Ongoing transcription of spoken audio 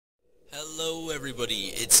Hello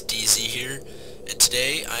everybody, it's DZ here, and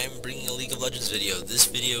today I'm bringing a League of Legends video. This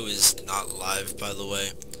video is not live, by the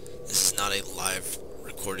way. This is not a live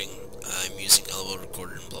recording. I'm using Elbow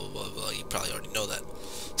Recorder and blah blah blah blah. You probably already know that.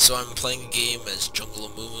 So I'm playing a game as Jungle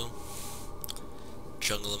Amumu.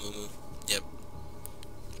 Jungle Amumu, yep.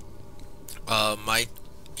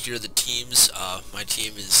 Here are the teams. My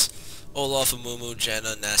team is Olaf, Amumu,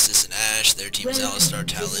 Janna, Nasus, and Ashe. Their team is Alistar,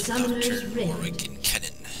 Talon, Nocturne, Warwick, and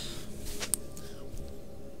Kennen.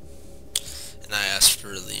 And I asked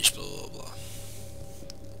for a leash, blah blah blah.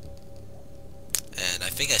 And I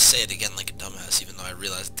think I say it again like a dumbass, even though I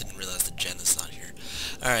didn't realize that Janna's not here.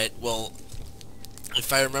 Alright, well,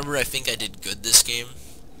 if I remember, I think I did good this game.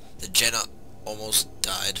 The Janna almost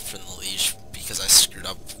died from the leash because I screwed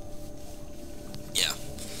up. Yeah.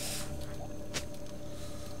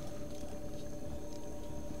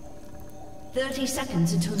 "30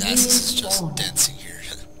 seconds until Nasus minions is just spawn." dancing here.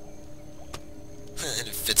 And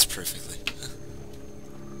it fits perfectly.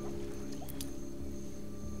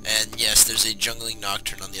 And yes, there's a jungling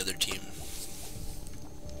Nocturne on the other team.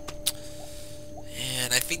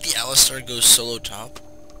 And I think the Alistar goes solo top.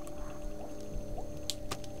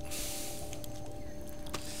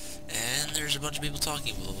 And there's a bunch of people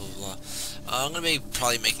talking, blah blah blah. I'm gonna be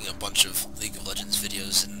probably making a bunch of League of Legends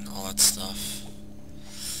videos and all that stuff.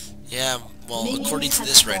 Yeah, well, according to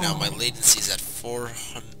this right now, my latency is at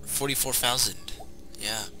 44,000.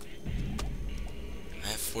 Yeah. I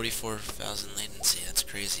have 44,000 latency. That's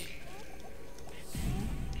crazy.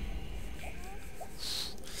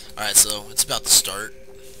 Alright, so it's about to start.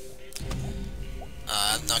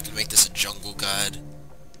 I'm not gonna make this a jungle guide,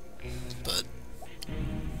 but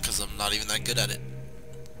because I'm not even that good at it.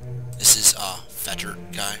 This is Fetcher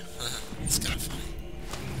guy. It's kind of funny.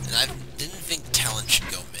 And I didn't think Talon should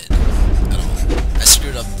go mid at all. I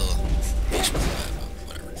screwed up the baseball bat, but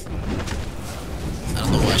whatever. I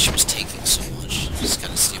don't know why she was taking so much. It's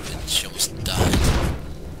kind of stupid. She almost died.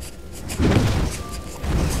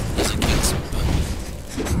 Doesn't kill some, but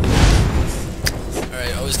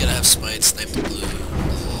alright, always gotta have smite, snipe the blue.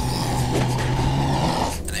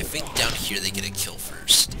 And I think down here they get a kill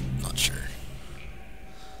first. I'm not sure.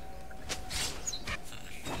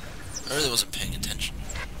 I really wasn't paying attention.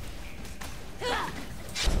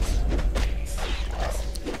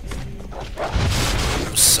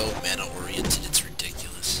 I'm so mana oriented, it's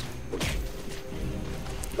ridiculous.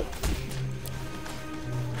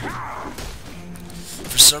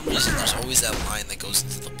 For some reason, there's always that line that goes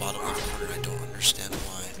into the bottom left corner. I don't understand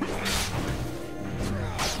why.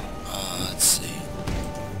 Let's see.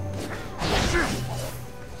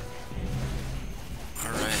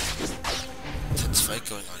 Alright. Intense fight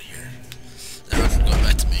going on here. They're going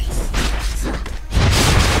back to me.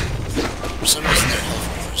 For some reason, their health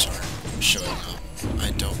bars aren't showing up.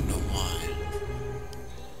 I don't know why.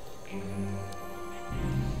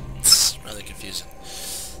 It's rather confusing.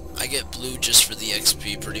 I get blue just for the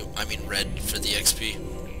XP, red for the XP,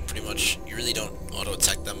 pretty much. You really don't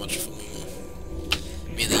auto-attack that much with Amumu.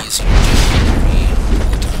 Mainly using all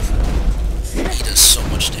the time. He does so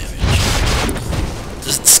much damage. It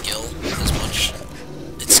doesn't skill as much.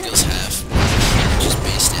 It skills half. Just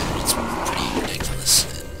base damage. It's pretty ridiculous.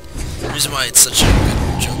 And the reason why it's such a good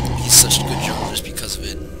jungler, he's such a good jungler, is because of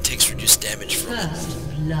it. It takes reduced damage from it. First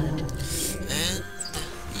blood. And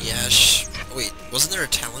yeah, wait, wasn't there a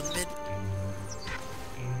Talon mid?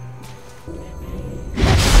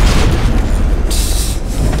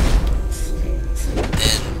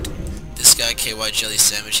 And this guy, KY Jelly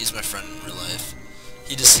Sandwich, he's my friend in real life.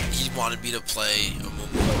 He wanted me to play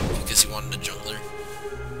Amumu because he wanted a jungler.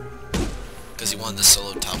 Because he wanted the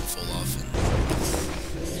solo top of Olaf and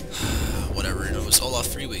whatever, and it was Olaf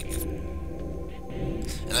 3 week.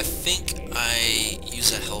 And I think I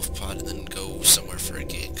use a health pod and then go somewhere for a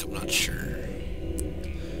gank. I'm not sure.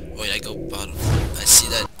 Wait, I go bottom. I see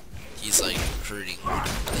that he's like hurting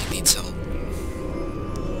and he needs help.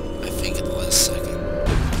 I think at the last second.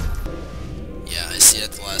 Yeah, I see it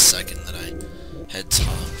at the last second that I head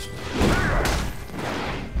top.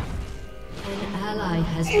 An ally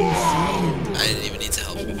has been slain. I didn't even need to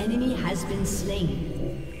help. An enemy has been slain.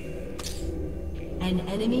 An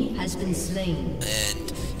enemy has been slain.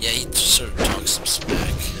 And yeah, he sort of talks some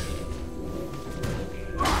smack.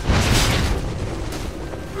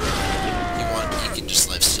 He can just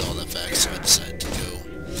lifesteal all that back, so I decided to go.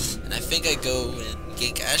 And I think I go and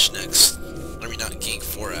gank Ashe next. I mean, not gank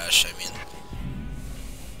for Ashe, I mean.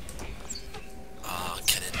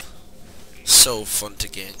 Kennen. So fun to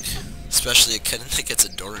gank. Especially a Kennen that gets a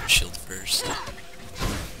Doran shield first.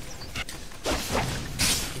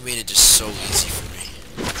 He made it just so easy for me.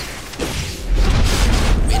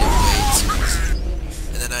 Made it way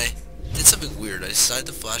decided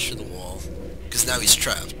to flash through the wall, because now he's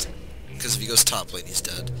trapped. Because if he goes top lane, he's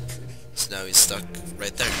dead. So now he's stuck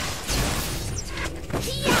right there.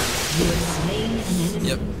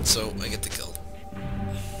 Yep, so I get the kill.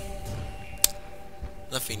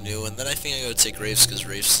 Nothing new, and then I think I gotta take Wraiths, because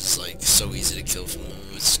Wraiths is like so easy to kill from them.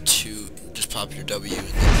 It's just pop your W and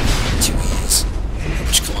then 2 E's,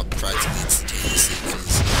 which come up practically instantaneously,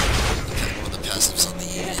 because one of the passives on the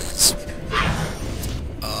E is,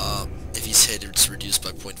 if he's hit, it's reduced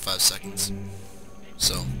by 0.5 seconds.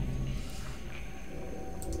 So,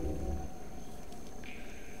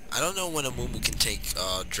 I don't know when Amumu can take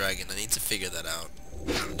Dragon. I need to figure that out.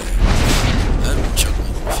 And, I'm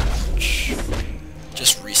juggling much.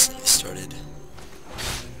 Just recently started.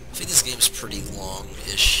 I think this game's pretty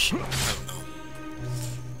long-ish. I don't know.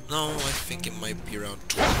 No, I think it might be around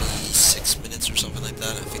 26 minutes or something like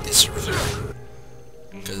that. I think they surrendered.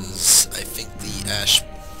 Because I think the Ashe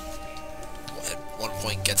at one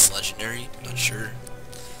point gets legendary. Not sure.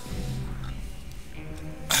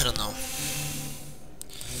 I don't know.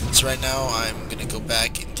 So right now I'm gonna go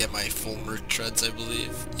back and get my full Merc Treads, I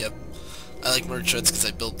believe. Yep. I like Merc Treads because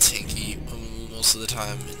I build tanky most of the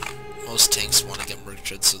time, and most tanks want to get Merc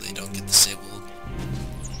Treads so they don't get disabled,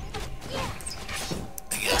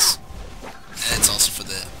 I guess. And it's also for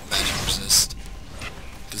the magic resist,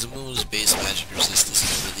 because Amumu's base magic resist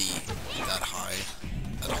isn't really that high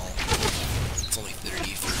at all. It's only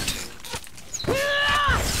 30 for a tank.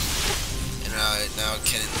 And now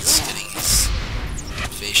Kennen's getting his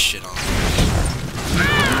face shit on.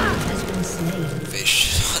 Face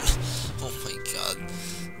shit on. Oh my god.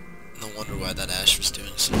 No wonder why that Ashe was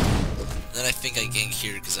doing so. And then I think I gank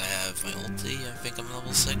here because I have my ulti. I think I'm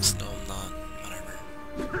level 6. No, I'm not. Whatever.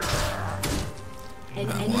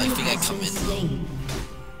 Well, I think I come in.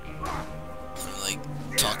 I'm like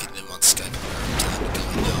talking to him on Skype and telling him to go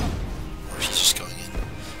down. Or he's just going in.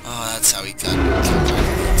 Oh, that's how he got killed by the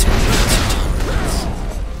towers.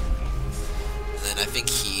 And then I think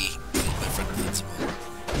he killed my friend with Smite.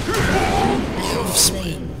 Yeah, with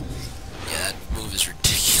Smite. Yeah, that move is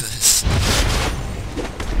ridiculous.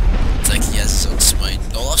 It's like he has his own Smite.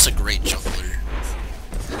 Olaf's a great jungler.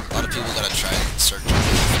 A lot of people gotta try and start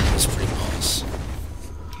jumping. It's pretty boss.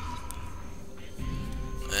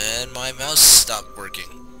 And my mouse stopped working.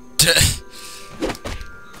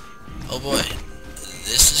 Oh boy.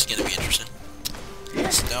 This is gonna be interesting.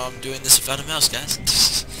 So now I'm doing this without a mouse, guys.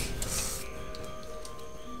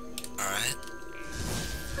 Alright.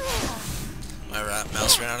 My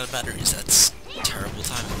mouse ran out of batteries. That's terrible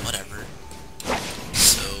timing. Whatever.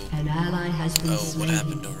 So... An ally has been what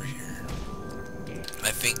happened over here?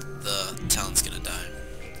 I think the talent's gonna die.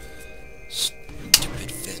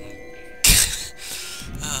 Stupid Finn.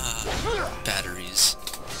 Batteries.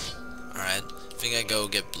 Alright. I think I go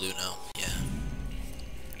get blue now. Yeah.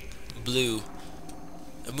 Blue.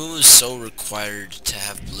 Amumu's so required to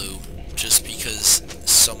have blue, just because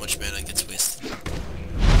so much mana gets wasted.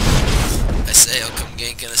 I say I'll come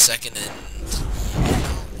gank in a second, and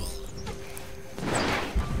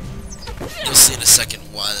you'll see in a second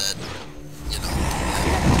why that,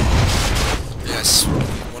 maybe I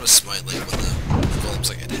want to smite like when the golem's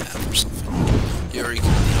like at half or something. Or you can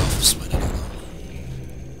lead off of smite, I don't know.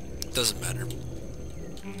 Doesn't matter.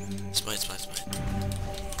 Smite, smite, smite.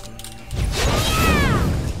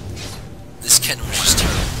 This Ken was just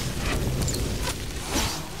terrible.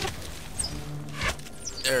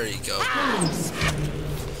 There you go. I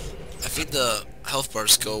think the health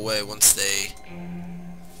bars go away once they...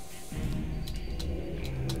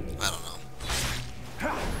 I don't know.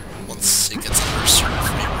 Once it gets under a certain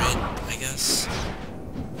frame rate, I guess.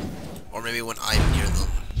 Or maybe when I'm near them.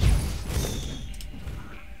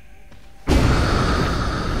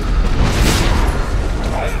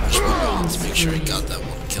 Let's make sure I got that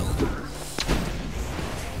one kill.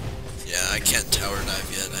 Yeah, I can't tower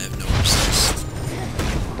dive yet. I have no resist.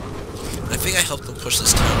 I think I helped them push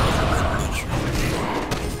this tower over.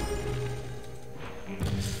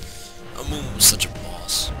 Amumu was such a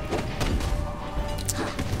boss.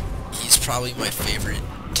 He's probably my favorite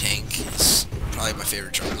tank. He's probably my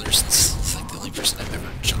favorite jungler since he's like the only person I've ever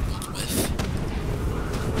jungled with.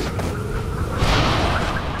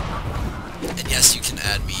 And yes, you can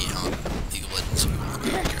add me on League of Legends if you want, I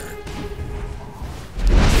don't care.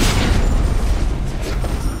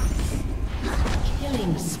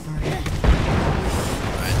 Killing spree.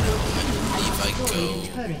 Alright, now I believe I go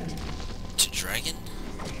to Dragon?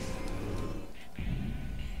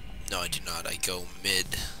 No, I do not. I go mid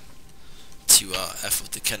to F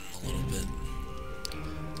with the Kennen a little bit.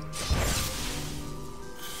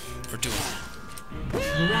 We're doing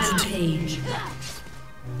Rampage.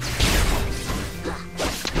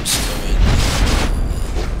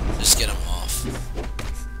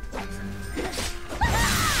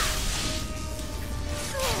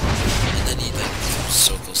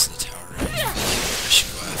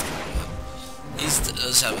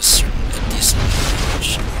 does have a decent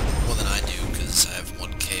damage, more than I do, because I have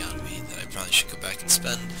 1k on me that I probably should go back and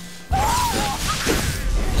spend. But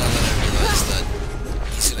now that I realize that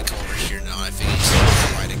he's gonna come over here now, I figure he's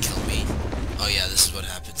gonna try to kill me. Oh yeah, this is what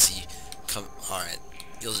happens. He come. All right,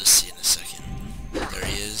 you'll just see in a second. There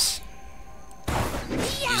he is.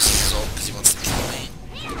 He uses his ult because he wants to kill me.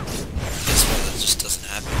 Guess what? That just doesn't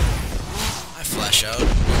happen. I flash out.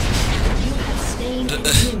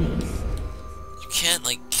 You can't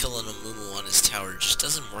like kill an Amumu on his tower. It just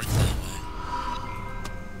doesn't work that way.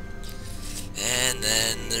 And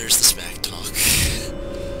then there's the smack talk.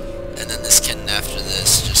 And then this Kennen after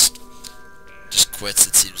this just quits,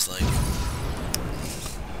 it seems like.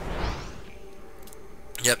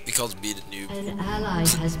 Yep, he calls me the noob. An ally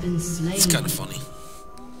has been slain. It's kind of funny.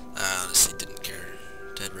 I honestly didn't care.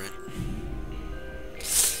 Dead, right?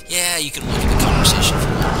 Yeah, you can look at the conversation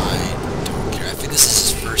from all I don't care. I think this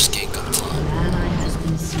is his first gank up top. An ally has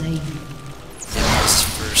been slain. Yeah, that was his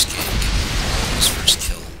first gank. His first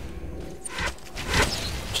kill.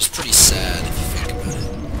 Which is pretty sad if you think about it.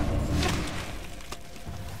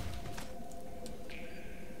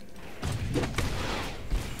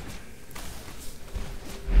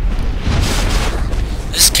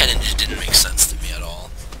 This Kennen didn't make sense to me at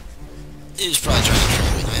all. He was probably trying to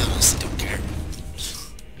troll me. I honestly don't care.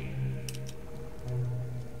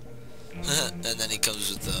 And then he comes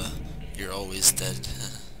with the "you're always dead"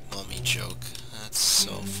 mummy joke. That's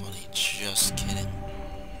so funny. Just kidding.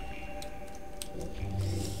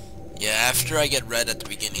 Yeah, after I get red at the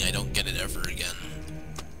beginning, I don't get it ever again.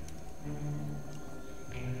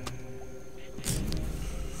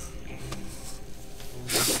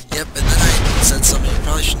 Yep, and then I said something I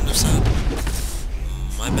probably shouldn't have said.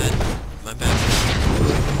 My bad. My bad.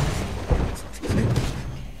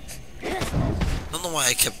 I don't know why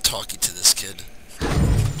I kept talking to this kid.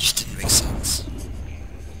 It just didn't make sense.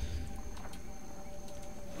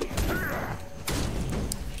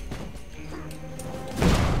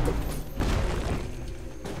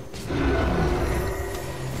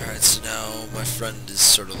 Alright, so now my friend is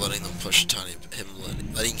sort of letting them push a tiny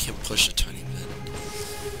letting him push a tiny bit.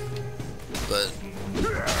 But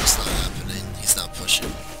it's not happening. He's not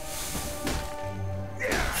pushing.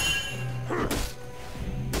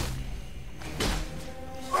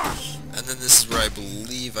 And then this is where I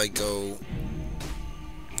believe I go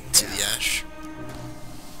to the Ash.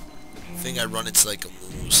 I think I run into like a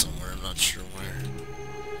Amumu somewhere, I'm not sure where.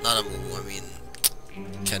 Not a Amumu, I mean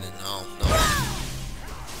Kennen. Oh, no.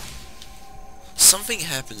 Something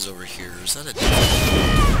happens over here. Is that a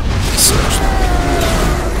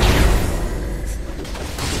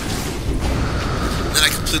and then I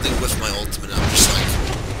completely whiff my ultimate and I'm just like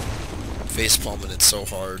face palming it so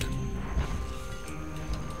hard.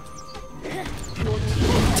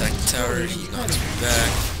 Attack the tower, he knocks me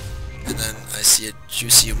back, and then I see a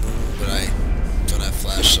juicy Amumu, but I don't have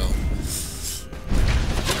flash, so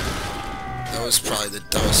that was probably the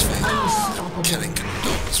dumbest thing. Kennen could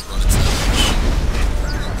almost run into that bush.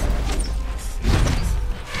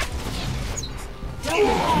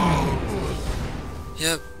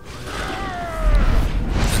 Yep.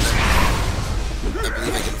 And then I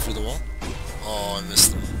believe I get him through the wall. Oh, I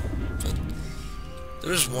missed him. There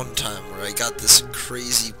was one time where I got this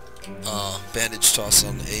crazy bandage toss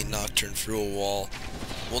on a Nocturne through a wall.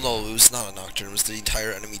 Well, no, it was not a Nocturne, it was the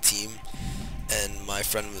entire enemy team. And my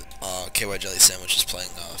friend KY Jelly Sandwich is playing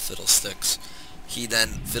Fiddlesticks. He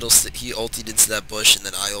ultied into that bush, and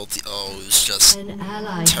then I ultied. Oh, it was just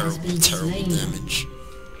terrible, terrible damage.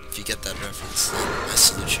 If you get that reference, then I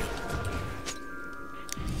salute you.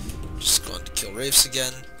 Just going to kill Wraiths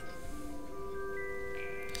again.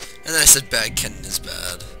 And then I said bad, Kennen is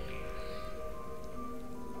bad.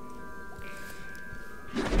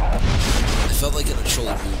 I felt like in a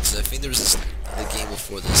trolley mood, because I think there was the game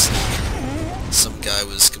before this, like, some guy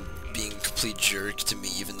was being a complete jerk to me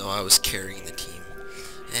even though I was carrying the team.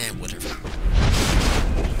 Whatever.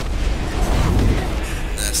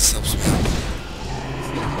 That helps me.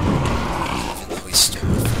 Even though he stole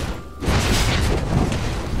my phone.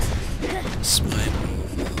 Smite.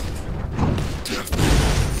 Turn off my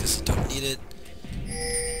because I don't need it.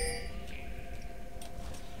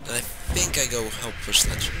 And I think I go help push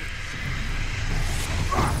that tree.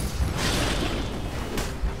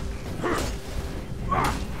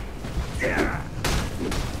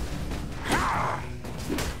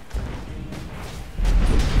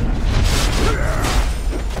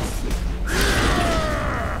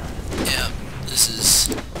 Yeah, this is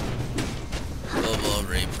blah blah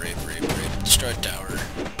rape. Destroy tower.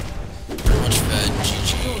 Pretty much bad.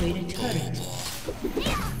 GG. Blah blah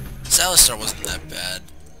blah. Alistar wasn't that bad.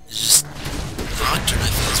 It's just Nocturne, I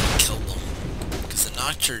think, is what killed them. Because the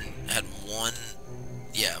Nocturne had one...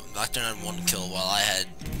 Yeah, Nocturne had 1 kill while I had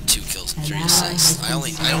 2 kills and 3 assists. I don't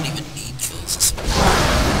even need kills.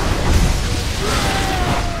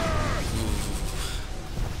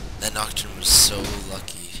 That Nocturne was so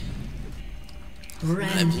lucky.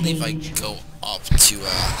 I believe I go up to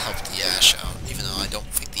help the Ashe out, even though I don't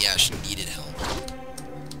think the Ashe needed help.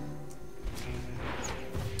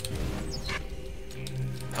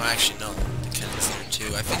 Oh, actually, no. The Kennen's there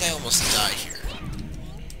too. I think I almost die here.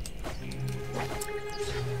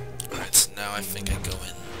 Alright, so now I think I go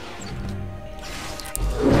in.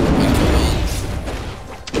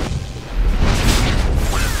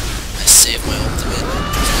 I save my ultimate.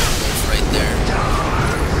 Both right there.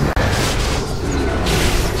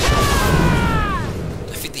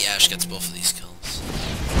 I think the Ashe gets both of these kills.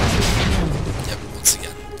 Yep, once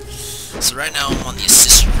again. So right now I'm on the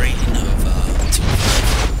assist rating of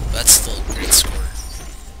 2.5. That's still a great score.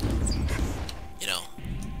 You know,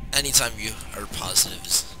 anytime you are positive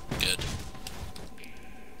is good.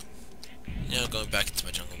 You know, going back into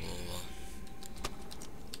my jungle, blah, blah, blah.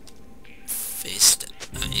 Faced it.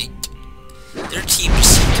 Their team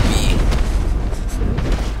just seemed to be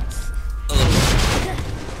a little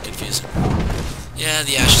confusing. Yeah,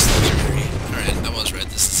 the Ashe is legendary. Alright, I was right.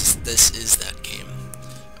 This is that game.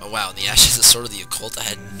 Oh wow, the Ashe is a Sword of the Occult? I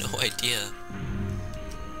had no idea.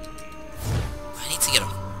 I need to get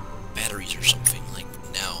batteries or something, like,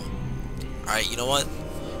 now. Alright, you know what?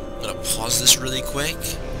 I'm gonna pause this really quick.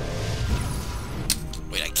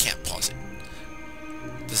 Wait, I can't pause it.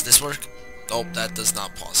 Does this work? Oh, that does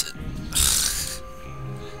not pause it.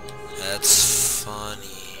 That's funny.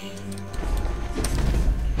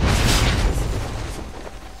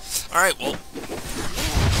 Alright, well.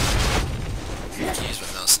 I can use my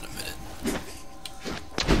mouse in a minute.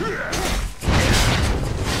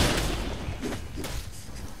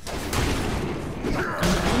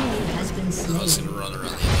 I was gonna run around the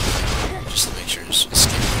other way, just to make sure his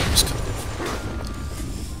escape was coming.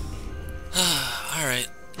 Alright.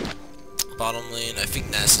 Bottom lane, I think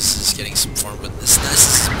Nasus is getting some farm, but this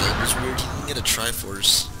Nasus' build was weird. He didn't get a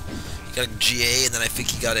Triforce. He got a GA, and then I think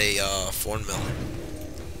he got a Thorn Mill.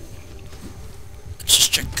 Let's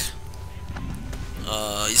just check.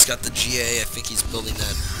 He's got the GA. I think he's building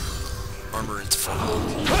that armor into Thorn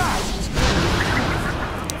Mill.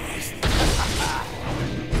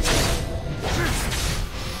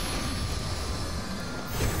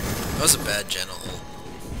 That was a bad Janna ult.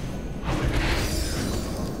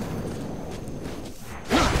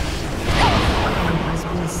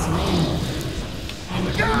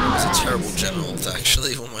 It's a terrible Janna ult,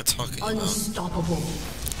 actually. What am I talking about? Unstoppable.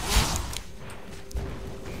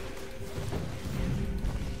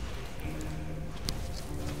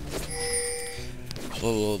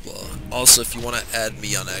 Blah blah blah. Also, if you want to add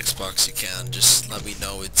me on Xbox, you can. Just let me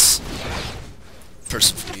know it's a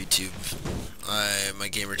person from YouTube. My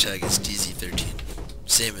gamer tag is DZ13.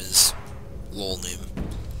 Same as LOL name.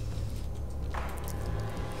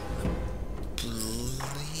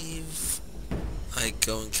 Believe I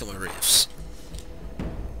go and kill my Wraiths.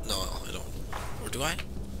 No, I don't. Or do I?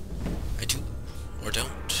 I do. Or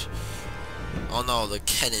don't. Oh no, the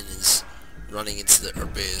Kennen is running into the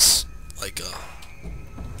base like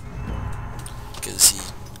because he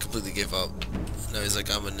completely gave up. Now he's like,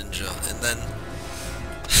 I'm a ninja. And then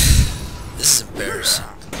this is embarrassing.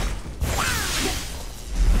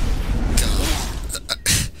 God.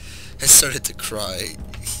 I started to cry.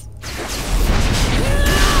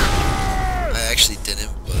 I actually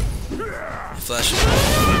didn't, but I flashed it.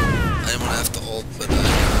 I didn't want to have to ult, but I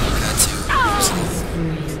had to.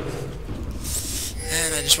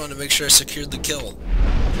 And I just wanted to make sure I secured the kill.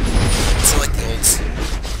 It's not like the ults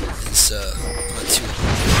is not too long.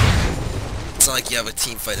 It's not like you have a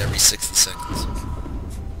team fight every 60 seconds.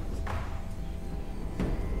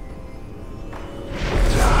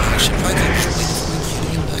 I should probably wait for my queue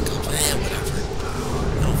to get back up. Whatever.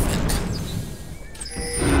 I don't think.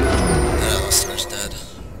 That Alistar's dead.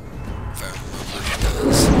 If I remember, he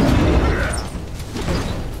does.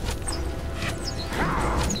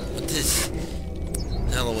 What this?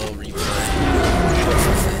 LOL replay.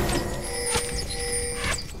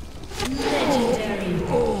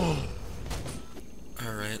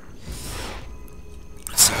 Alright.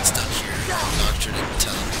 Let's see what's done here. Nocturne didn't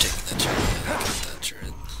tell him we're taking that turret. I got that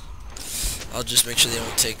turret. I'll just make sure they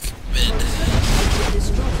don't take mid.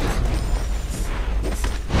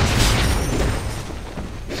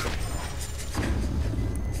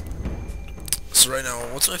 So right now,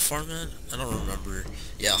 what's my farm at? I don't remember.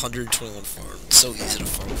 Yeah, 121 farm. It's so easy to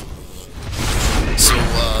farm from. So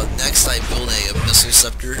next I build a Missile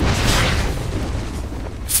Scepter.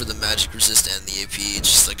 magic resist and the AP.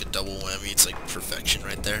 It's just like a double whammy. It's like perfection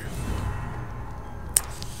right there.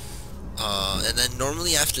 And then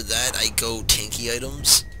normally after that I go tanky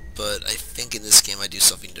items, but I think in this game I do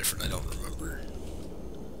something different. I don't remember.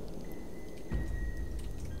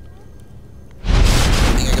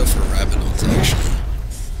 I think I go for a Rabadon actually.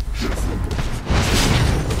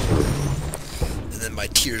 And then my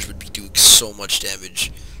tears would be doing so much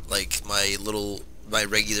damage. Like my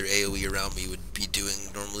regular AoE around me would be doing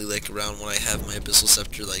normally like around when I have my Abyssal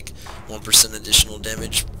Scepter like 1% additional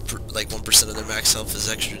damage, like 1% of their max health is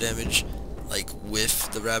extra damage. Like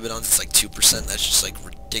with the Rabadons it's like 2%, that's just like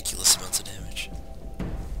ridiculous amounts of damage.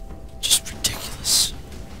 Just ridiculous.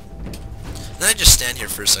 And I just stand here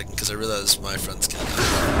for a second because I realize my friend's gonna die.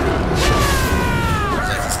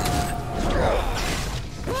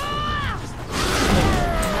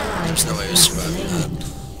 There's no way of surviving that.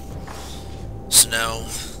 So now,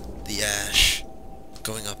 the Ashe,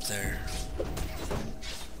 going up there.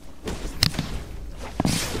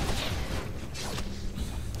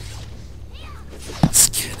 It's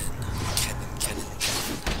Kennen.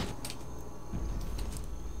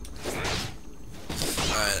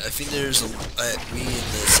 Alright, I think there's a... me and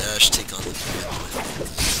this Ashe take on the command.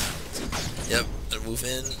 Yep, I move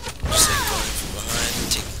in, just like going from behind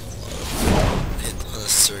and taking a lot of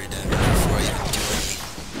unnecessary damage before I even do any.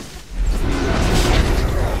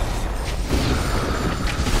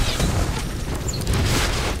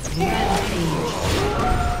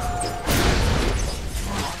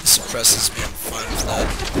 Suppresses me, I'm fine with that.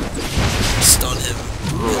 Stun him,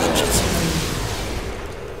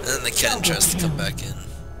 and then the Kennen tries to come back in.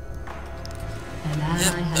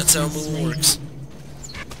 Yep, that's how Mumu works.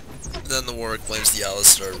 Then the Warwick blames the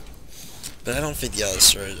Alistar. But I don't think the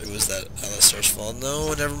Alistar, it was that Alistar's fault.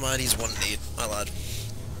 No, never mind, he's 1-8. My lad.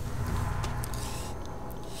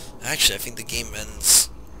 Actually, I think the game ends...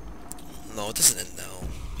 No, it doesn't end now.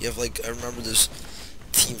 You have like, I remember this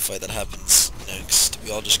team fight that happens next. We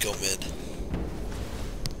all just go mid.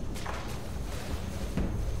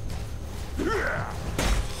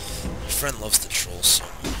 My friend loves to troll so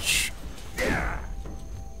much.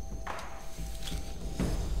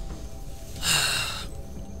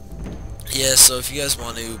 Yeah, so if you guys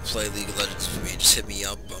want to play League of Legends with me, just hit me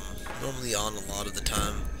up. I'm normally on a lot of the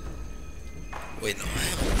time. Wait, no, I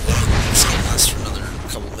have a limit. This game lasts for another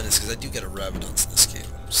couple minutes because I do get a Rabadons in this game.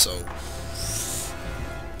 So,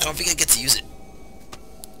 I don't think I get to use it.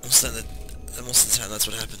 Most of the time, that's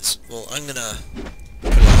what happens. Well, I'm gonna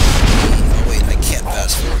put it on. Oh wait, I can't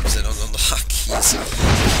fast forward because I don't know the hotkeys.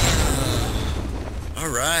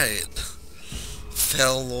 Alright.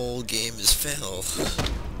 Fell lol game is fell.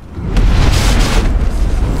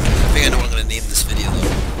 I think I know what I'm gonna name this video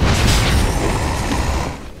though.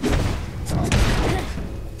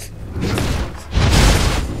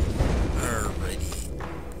 Alrighty.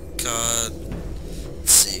 God.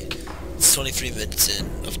 Let's see. It's 23 minutes in,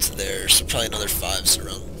 up to there, so probably another 5, so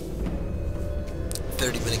around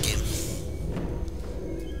 30-minute game.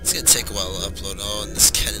 It's gonna take a while to upload. Oh, and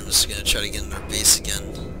this Kennen was gonna try to get in our base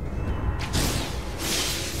again.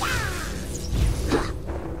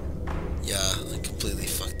 Yeah, I completely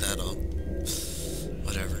fucked that up.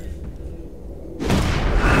 Whatever.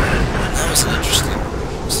 That was an interesting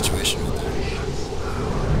situation right there.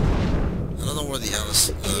 I don't know where the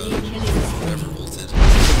Alice, whatever ulted.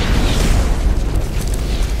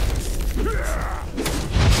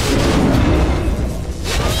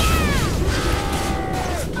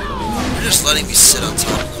 They're just letting me sit on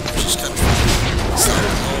top of them, which is kind of stop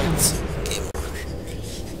ults. Game over.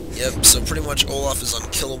 Yep, so pretty much Olaf is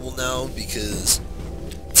unkillable now because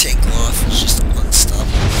Tankloth is just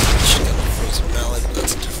unstoppable. She got a Frozen Mallet, but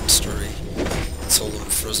that's a different story. I told him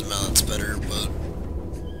Frozen Mallet's better, but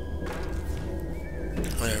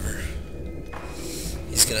whatever.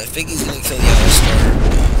 I think he's gonna kill the Alistar.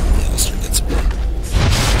 The Alistar gets away.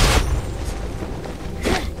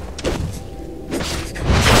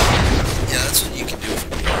 Yeah, that's what you can do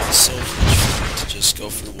from here. It's so much fun to just go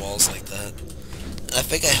through walls like that. I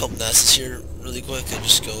think I help Nasus here really quick. I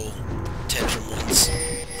just go tantrum once,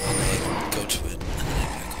 and go to it, and then I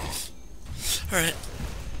back off. Alright.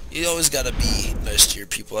 You always gotta be nice to your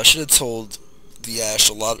people. I should have told the Ashe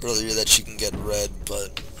a lot earlier that she can get red,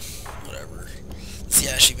 but whatever. Does the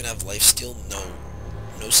Ashe even have lifesteal? No.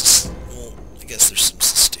 No well, I guess there's some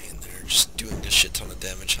sustain there. Just doing a shit ton of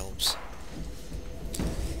damage helps.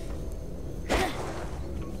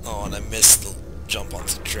 Oh, and I missed the jump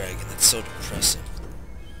onto the dragon. That's so depressing.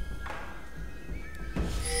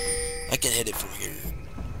 I can hit it from here.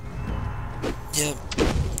 Yep.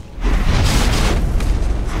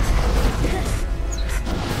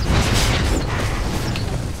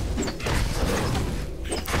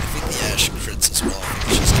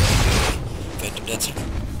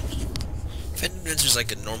 is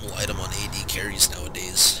like a normal item on AD carries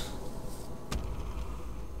nowadays.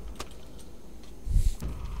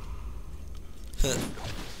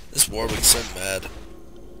 This Warwick's so mad.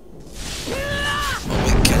 Oh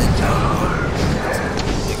wait, get it down.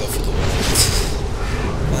 They go for the walls.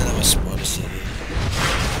 Man, that was smart as hell.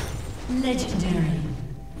 Legendary.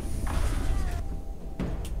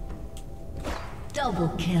 Double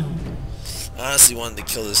kill. I honestly wanted to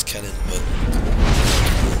kill this Kennen, but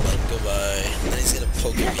let him go by. And then he's gonna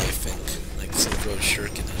poke at me, I think. Like some throw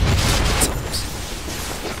shuriken at me.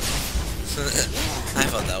 I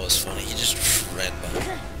thought that was funny. He just ran by.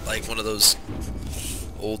 Like one of those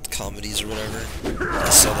old comedies or whatever. I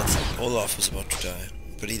saw that Olaf was about to die,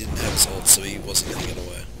 but he didn't have his ult, so he wasn't gonna get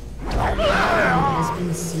away. Has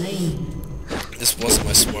been slain. This wasn't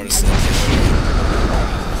my smartest thing.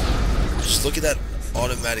 Just look at that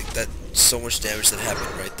automatic, that so much damage that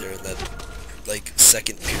happened right there in that, like,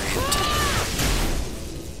 second period.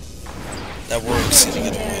 That Warwick's gonna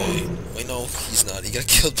get away. Wait, no, he's not. He got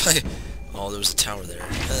killed by... Oh, there was a tower there. I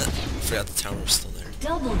forgot the tower was still there.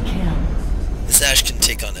 Double kill. This Ashe can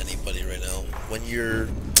take on anybody right now. When you're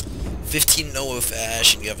 15-0 with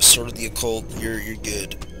Ashe and you have a Sword of the Occult, you're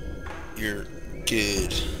good. You're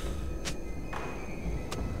good.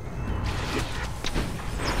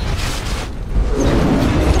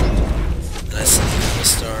 And I see the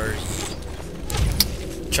Star.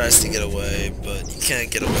 He tries to get away, but you can't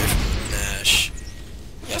get away from Ashe.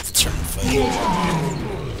 You have to turn and fight.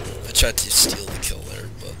 I tried to steal the kill there,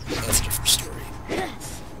 but that's a different story.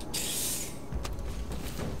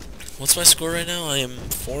 What's my score right now? I am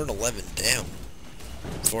 4-11. Damn.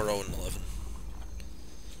 4-0-11.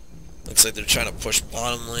 Looks like they're trying to push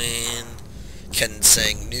bottom lane. Kennen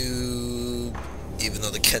saying noob, even though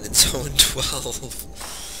the Kennen's 0-12.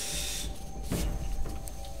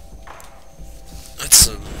 That's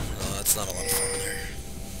not a lot of fun there.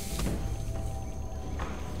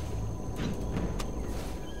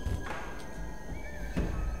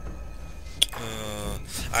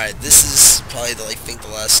 Alright, this is probably I think the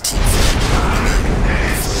last team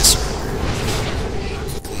for this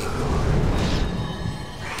quickly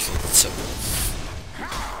kill the totem.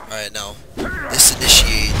 Alright, now this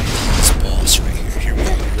initiate this boss right here. Here we go,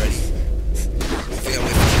 you ready? I think I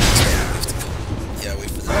wait for the next one. We have to go. Yeah, wait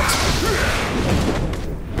for the next one.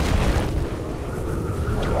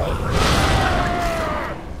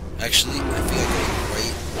 Actually, I think I go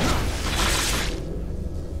right.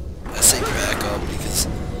 I say back up because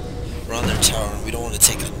we're on their tower and we don't want to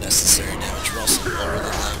take unnecessary damage. We're also lower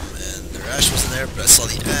than them, and their Ashe wasn't there, but I saw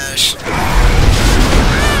the Ashe. There's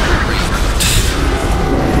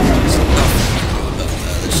nothing we can do about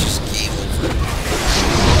that. It's just game over.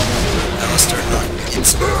 Now let's start knocking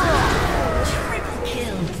instant. Triple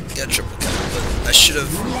kill. Got triple kill, but I should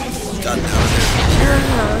have gotten out of there.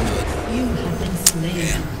 But You have been slain.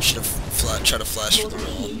 yeah, should have tried to flash for Your the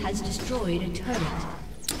roll. team has destroyed a turret.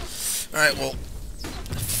 Alright, well,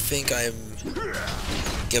 I think I'm...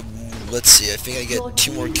 let's see, I think I get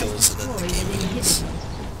 2 more kills and then the game ends.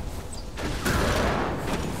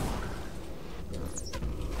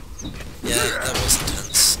 Yeah, that was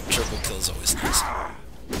intense. Triple kill is always nice.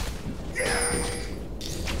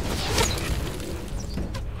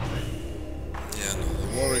 Yeah, no,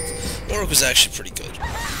 Warwick was actually pretty good.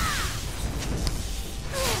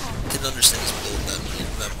 Didn't understand his build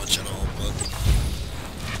that much at all, but...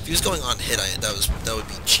 If he was going on hit, that would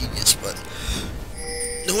be genius, but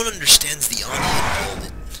no one understands the on hit build.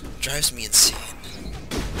 It drives me insane.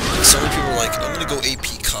 So many people are like, I'm gonna go AP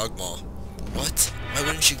Kog'Maw. What? Why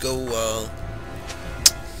wouldn't you go,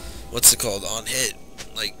 what's it called? On hit.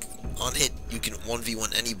 Like, on hit, you can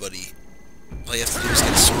 1v1 anybody. All you have to do is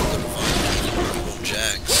get a sword of the Divine, and you can 1v1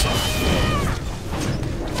 Jax.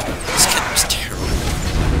 This Kennen was terrible.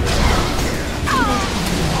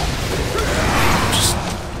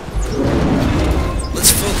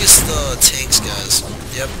 Let's focus the tanks, guys.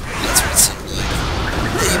 Yep, that's what it seemed like.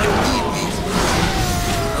 They even need me.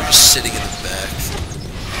 I'm just sitting in the back.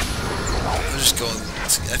 I'm just going...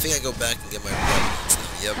 I think I go back and get my weapons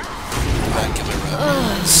now. Yep. Go back and get my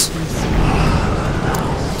weapons.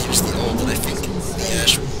 Here's the ult, and I think the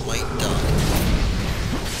Ashe might die.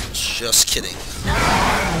 Just kidding.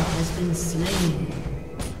 Has been slain.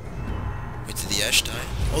 Wait, did the Ashe die?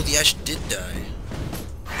 Oh, the Ashe did die.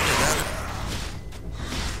 What did that happen?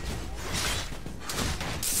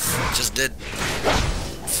 Just did.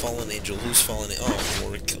 Fallen Angel. Who's Fallen Angel? Oh,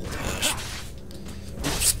 Warwick killed Ashe.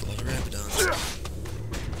 Oops, blood of Rabadons.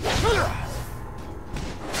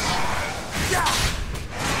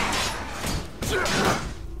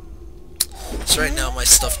 So right now my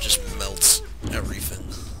stuff just melts everything.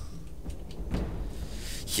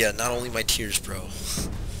 Yeah, not only my tears, bro.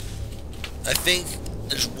 I think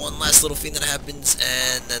there's one last little thing that happens,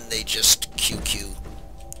 and then they just QQ.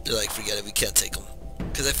 They're like, forget it, we can't take them.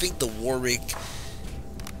 Because I think the Warwick...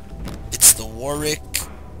 It's the Warwick...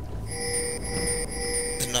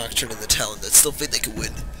 the Nocturne, and the Talon that still think they could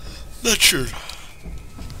win. Not sure.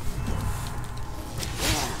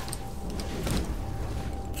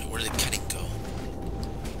 Where did the Kenning go?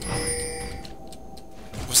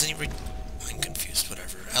 Wasn't he I'm confused,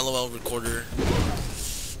 whatever. LOL recorder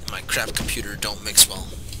and my crap computer don't mix well.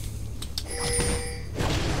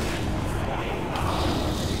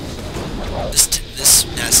 This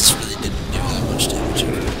Nasus really didn't do that much damage.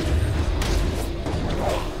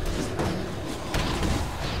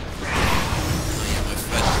 Oh yeah, my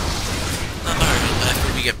friend. Alright, after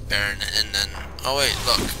we get Baron, and then... Oh wait,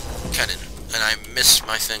 look. Kennen. And I missed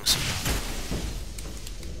my things.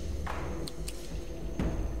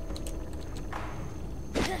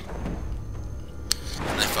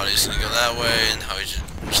 And I thought he was gonna go that way, and how he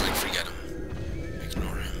just like, forget him.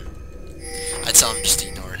 Ignore him. I tell him just to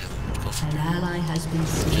ignore him. An ally has been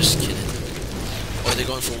slain. Just kidding. Oh, they're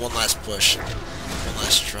going for one last push. One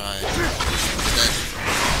last try. And then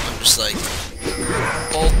I'm just like,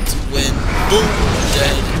 ult, win, boom,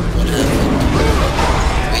 dead. What happened?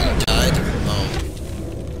 Wait, you died? Oh.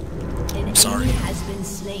 An Sorry. enemy has been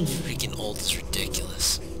slain. Freaking ult is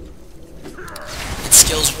ridiculous. It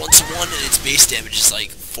scales 1-to-1 and its base damage is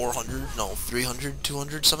like 400, no, 300,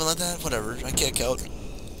 200, something like that. Whatever, I can't count.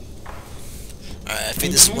 Alright, I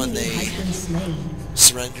think this is when they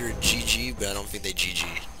surrendered GG, but I don't think they GG.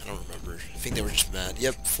 I don't remember. I think they were just mad.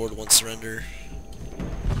 Yep, 4-to-1 surrender.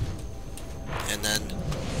 And then...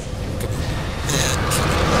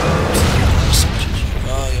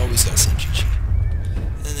 Oh, you always gotta say GG.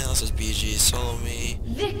 And then else is BG, solo me.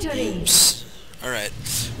 Victory! Oops. Alright,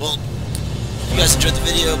 well, you guys enjoyed the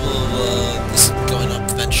video. This is going up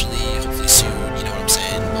eventually, hopefully soon, you know what I'm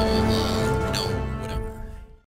saying.